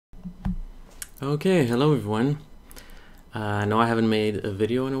Okay, hello everyone. I know I haven't made a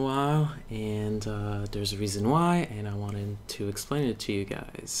video in a while, and there's a reason why, and I wanted to explain it to you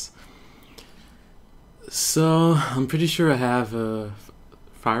guys. So, I'm pretty sure I have a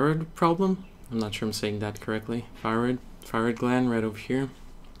thyroid problem. I'm not sure I'm saying that correctly. Thyroid gland right over here.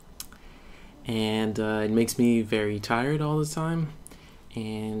 And it makes me very tired all the time,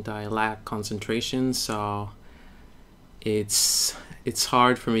 and I lack concentration, so it's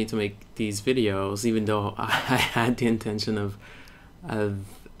hard for me to make these videos, even though I had the intention of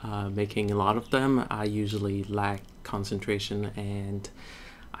making a lot of them. I usually lack concentration, and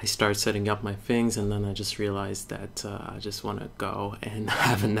I start setting up my things, and then I just realize that I just want to go and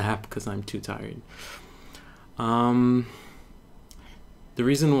have a nap because I'm too tired. The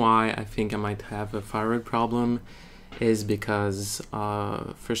reason why I think I might have a thyroid problem is because,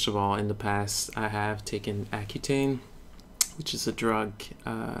 first of all, in the past I have taken Accutane, which is a drug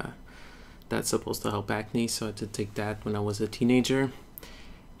that's supposed to help acne, so I did take that when I was a teenager.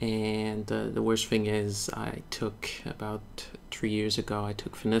 And the worst thing is, I took about 3 years ago, I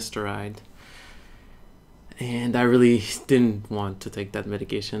took finasteride, and I really didn't want to take that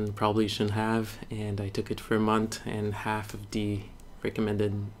medication, probably shouldn't have, and I took it for a month, and half of the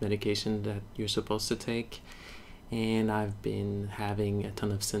recommended medication that you're supposed to take, and I've been having a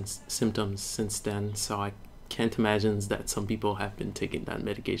ton of symptoms since then, so I can't imagine that some people have been taking that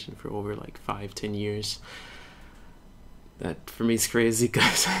medication for over like 5-10 years. That for me is crazy,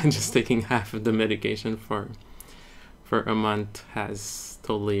 because just taking half of the medication for a month has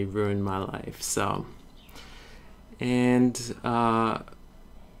totally ruined my life. So, and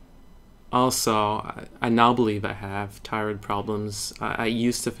also, I now believe I have thyroid problems. I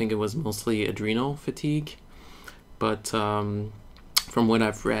used to think it was mostly adrenal fatigue, but from what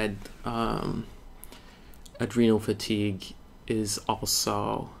I've read, adrenal fatigue is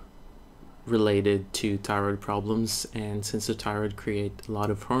also related to thyroid problems, and since the thyroid create a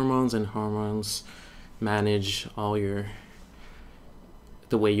lot of hormones, and hormones manage the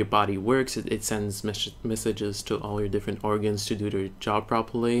way your body works, it sends messages to all your different organs to do their job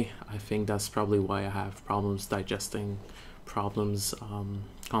properly. I think that's probably why I have problems digesting, problems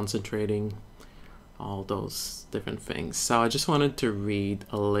concentrating, all those different things. So I just wanted to read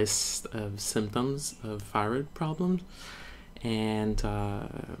a list of symptoms of thyroid problems, and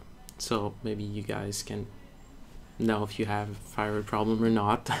so maybe you guys can know if you have a thyroid problem or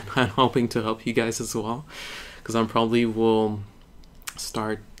not. I'm hoping to help you guys as well, because I probably will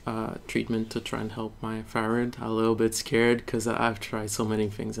start treatment to try and help my thyroid. I'm a little bit scared because I've tried so many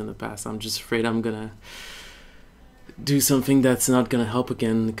things in the past. I'm just afraid I'm gonna do something that's not gonna help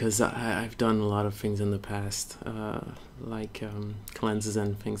again, because I've done a lot of things in the past, like cleanses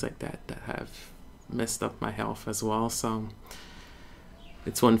and things like that have messed up my health as well. So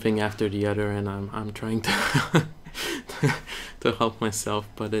it's one thing after the other, and I'm trying to to help myself,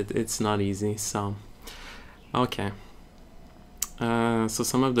 but it's not easy. So okay. So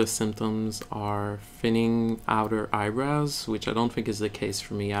some of the symptoms are thinning outer eyebrows, which I don't think is the case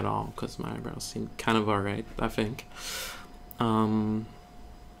for me at all, because my eyebrows seem kind of alright, I think.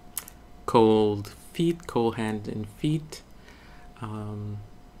 Cold feet, cold hand and feet.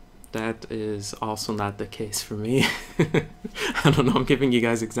 That is also not the case for me. I don't know, I'm giving you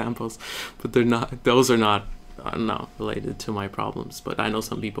guys examples, but those are not related to my problems. But I know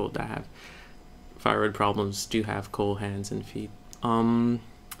some people that have thyroid problems do have cold hands and feet.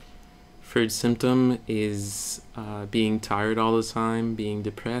 Third symptom is being tired all the time, being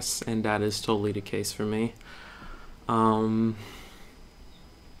depressed, and that is totally the case for me. I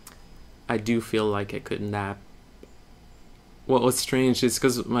do feel like I could nap. Well, what's strange is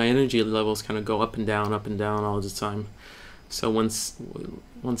because my energy levels kind of go up and down all the time. So one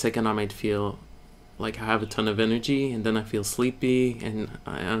second I might feel like I have a ton of energy, and then I feel sleepy, and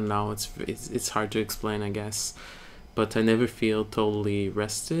I don't know, it's hard to explain, I guess. But I never feel totally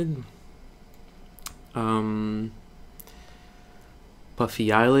rested.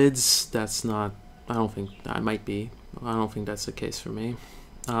 Puffy eyelids, that's not, I don't think that's the case for me.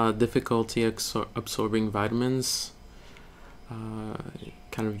 Difficulty absorbing vitamins,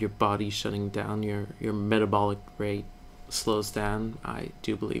 kind of your body shutting down, your metabolic rate slows down. I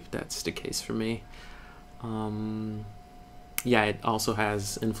do believe that's the case for me. Yeah, it also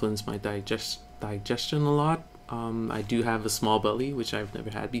has influenced my digestion a lot. I do have a small belly, which I've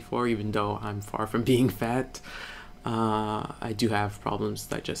never had before, even though I'm far from being fat. I do have problems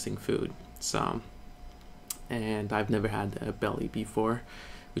digesting food, so, and I've never had a belly before,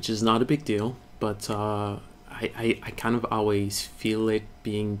 which is not a big deal, but I kind of always feel it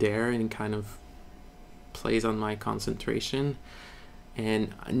being there, and kind of plays on my concentration,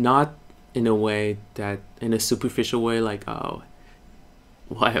 and not in a way that, in a superficial way, like, oh,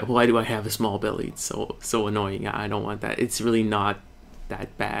 why do I have a small belly? It's so annoying. I don't want that. It's really not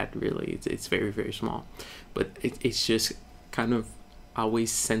that bad, really. It's very, very small, but it's just kind of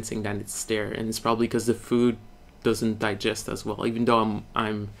always sensing that it's there, and it's probably because the food doesn't digest as well. Even though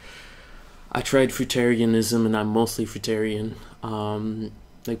I tried fruitarianism, and I'm mostly fruitarian.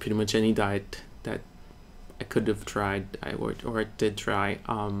 Like pretty much any diet that I could have tried, or I did try,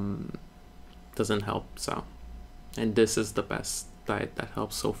 doesn't help. So, and this is the best diet that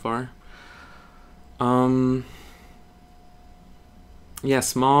helps so far. Yeah,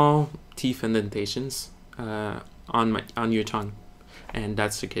 small teeth indentations on your tongue, and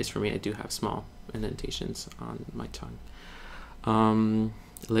that's the case for me. I do have small indentations on my tongue.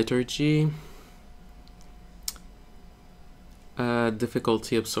 Liturgy.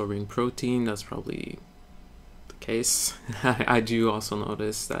 Difficulty absorbing protein, that's probably the case. I do also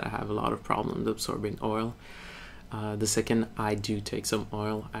notice that I have a lot of problems absorbing oil. The second I do take some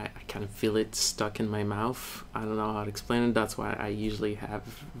oil, I kind of feel it stuck in my mouth. I don't know how to explain it. That's why I usually have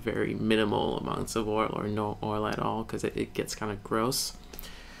very minimal amounts of oil, or no oil at all, because it gets kind of gross.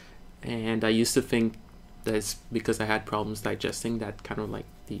 And I used to think that it's because I had problems digesting, that kind of like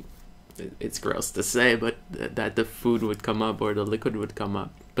it's gross to say, but that the food would come up, or the liquid would come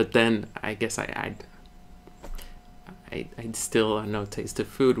up. But then I guess I'd still no taste of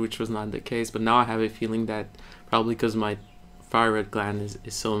food, which was not the case. But now I have a feeling that probably because my thyroid gland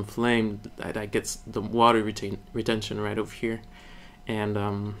is so inflamed that I get the water retention right over here,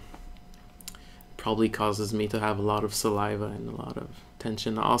 and probably causes me to have a lot of saliva and a lot of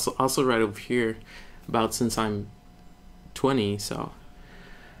tension. Also right over here, about since I'm 20, so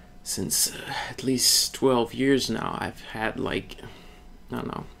since at least 12 years now, I've had, like, I don't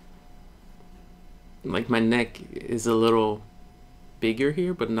know, like my neck is a little bigger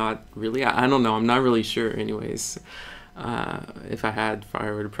here, but not really. I don't know, I'm not really sure anyways, if I had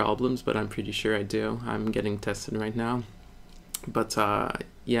thyroid problems, but I'm pretty sure I do. I'm getting tested right now. But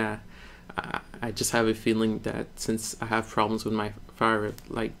yeah, I just have a feeling that since I have problems with my thyroid,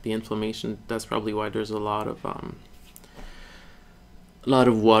 like the inflammation, that's probably why there's a lot of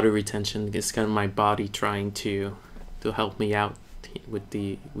water retention. It's kind of my body trying to help me out with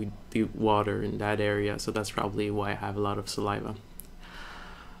the water in that area. So that's probably why I have a lot of saliva.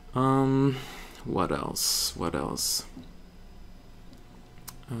 What else?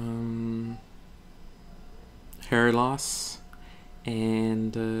 Hair loss,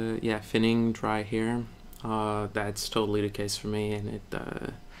 and yeah, thinning, dry hair. That's totally the case for me, and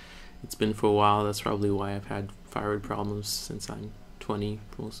it's been for a while. That's probably why I've had thyroid problems since I'm 20,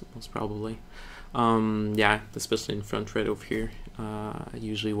 most probably. Yeah, especially in front right over here. I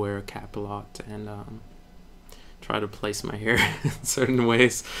usually wear a cap a lot, and try to place my hair in certain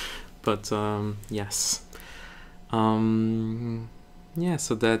ways, but yes. Yeah,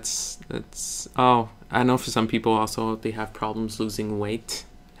 so that's oh, I know for some people also they have problems losing weight.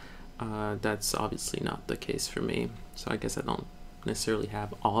 That's obviously not the case for me, so I guess I don't necessarily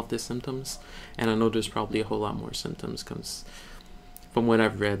have all of the symptoms, and I know there's probably a whole lot more symptoms, because from what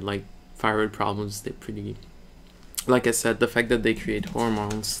I've read, like thyroid problems, they're pretty, like I said, the fact that they create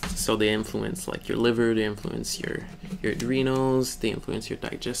hormones, so they influence like your liver, they influence your adrenals, they influence your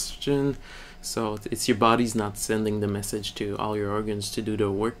digestion. So it's your body's not sending the message to all your organs to do their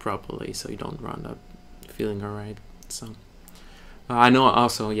work properly, so you don't run up feeling all right. So I know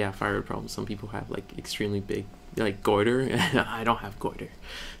also, yeah, thyroid problems, some people have like extremely big, like goiter. I don't have goiter,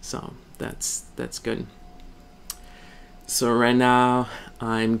 so that's good. So right now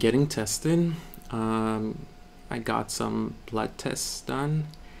I'm getting tested. I got some blood tests done,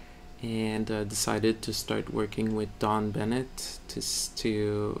 and decided to start working with Don Bennett to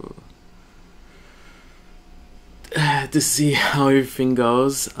see how everything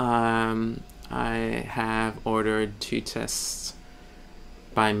goes. I have ordered 2 tests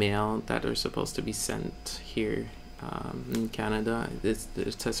by mail that are supposed to be sent here in Canada. The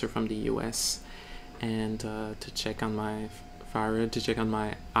tests are from the US, and to check on my thyroid, to check on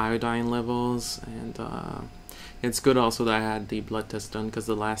my iodine levels, and it's good also that I had the blood test done, because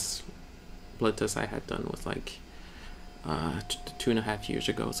the last blood test I had done was like 2.5 years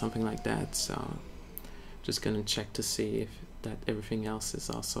ago, something like that. So just gonna check to see if that everything else is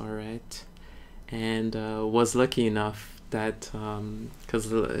also alright, and was lucky enough that because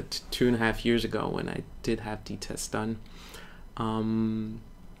 2.5 years ago when I did have the test done, it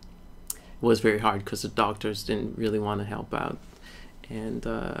was very hard because the doctors didn't really want to help out, and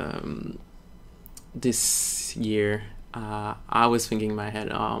this year I was thinking in my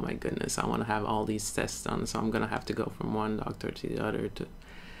head, oh my goodness, I want to have all these tests done, so I'm gonna have to go from one doctor to the other to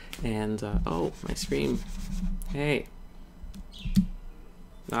And oh, my screen. Hey.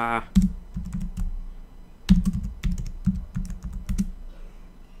 Ah.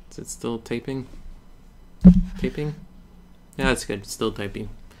 Is it still taping? Taping? Yeah, that's good. It's still typing.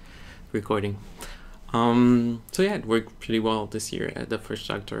 Recording. So yeah, it worked pretty well this year. The first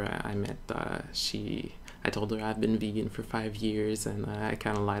doctor I met, I told her I've been vegan for 5 years, and I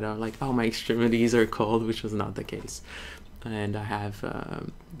kind of lied out like, oh, my extremities are cold, which was not the case. And I have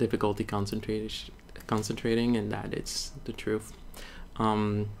difficulty concentrating, and that it's the truth.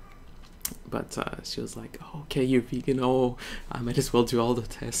 But she was like, oh, okay, you're vegan. Oh, I might as well do all the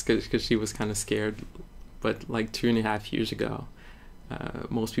tests, because she was kind of scared. But like 2.5 years ago,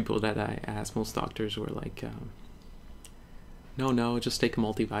 most people that I asked, most doctors were like, no, just take a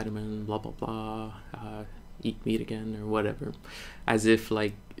multivitamin, blah, blah, blah, eat meat again or whatever. As if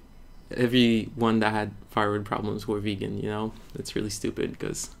like everyone that had thyroid problems were vegan, you know? It's really stupid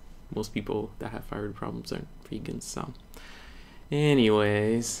because most people that have thyroid problems aren't vegans. So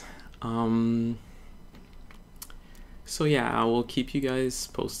anyways, so yeah, I will keep you guys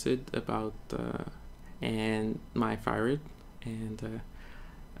posted about and my thyroid. And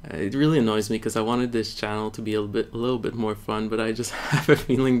it really annoys me because I wanted this channel to be a little bit more fun, but I just have a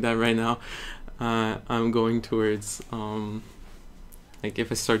feeling that right now I'm going towards like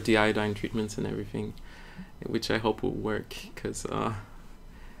if I start the iodine treatments and everything, which I hope will work, because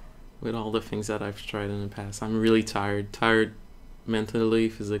with all the things that I've tried in the past, I'm really tired mentally,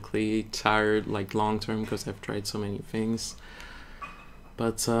 physically, tired like long term, because I've tried so many things.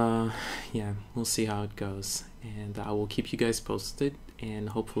 But yeah, we'll see how it goes, and I will keep you guys posted, and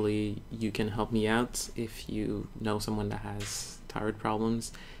hopefully you can help me out if you know someone that has thyroid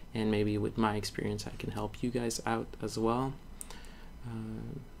problems, and maybe with my experience I can help you guys out as well.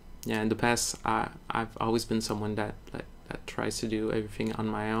 Yeah, in the past I've always been someone that tries to do everything on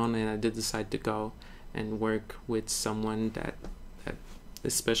my own, and I did decide to go and work with someone that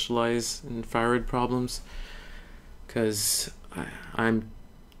is specialized in thyroid problems, because I'm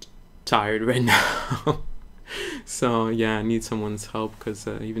tired right now. So yeah, I need someone's help, because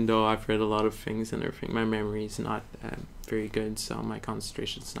even though I've read a lot of things and everything, my memory is not very good, so my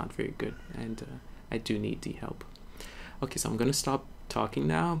concentration is not very good, and I do need the help. Okay, so I'm gonna stop talking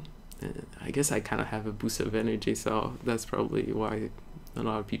now. I guess I kind of have a boost of energy, so that's probably why a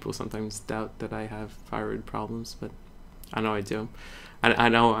lot of people sometimes doubt that I have thyroid problems, but I know I do. I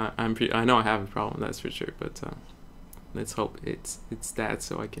know I know I have a problem, that's for sure, but let's hope it's that,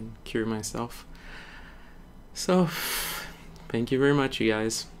 so I can cure myself. So thank you very much, you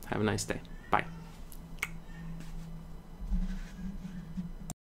guys. Have a nice day. Bye.